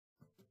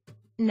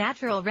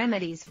Natural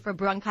remedies for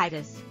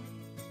bronchitis.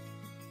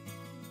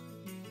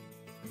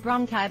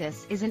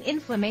 Bronchitis is an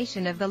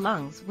inflammation of the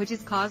lungs which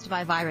is caused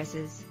by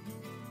viruses.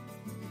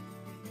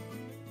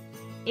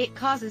 It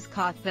causes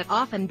cough that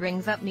often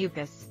brings up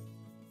mucus.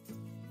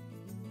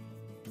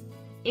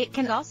 It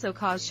can also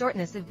cause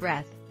shortness of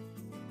breath,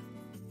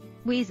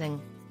 wheezing,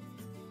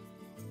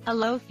 a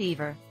low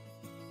fever,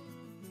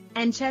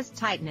 and chest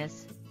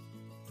tightness.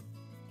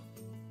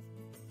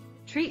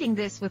 Treating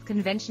this with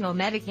conventional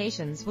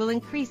medications will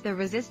increase the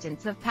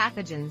resistance of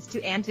pathogens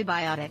to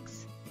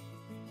antibiotics.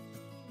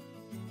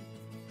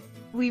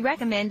 We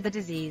recommend the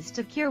disease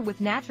to cure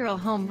with natural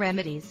home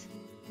remedies.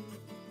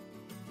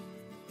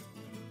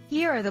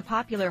 Here are the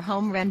popular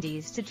home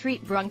remedies to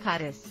treat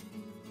bronchitis.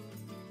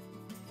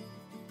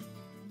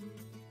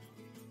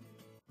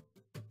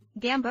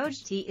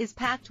 Gamboge tea is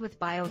packed with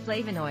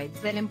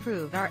bioflavonoids that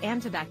improve our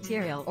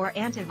antibacterial or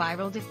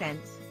antiviral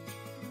defense.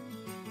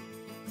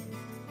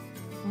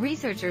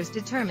 Researchers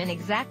determine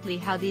exactly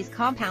how these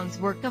compounds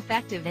work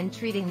effective in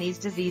treating these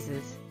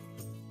diseases.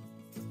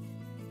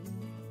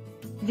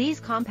 These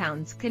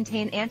compounds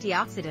contain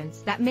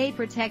antioxidants that may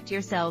protect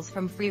your cells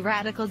from free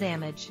radical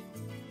damage.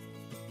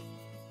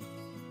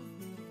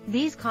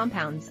 These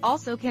compounds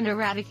also can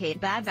eradicate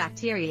bad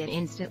bacteria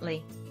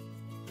instantly.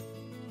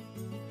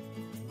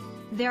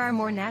 There are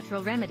more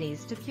natural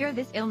remedies to cure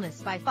this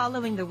illness by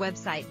following the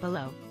website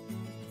below.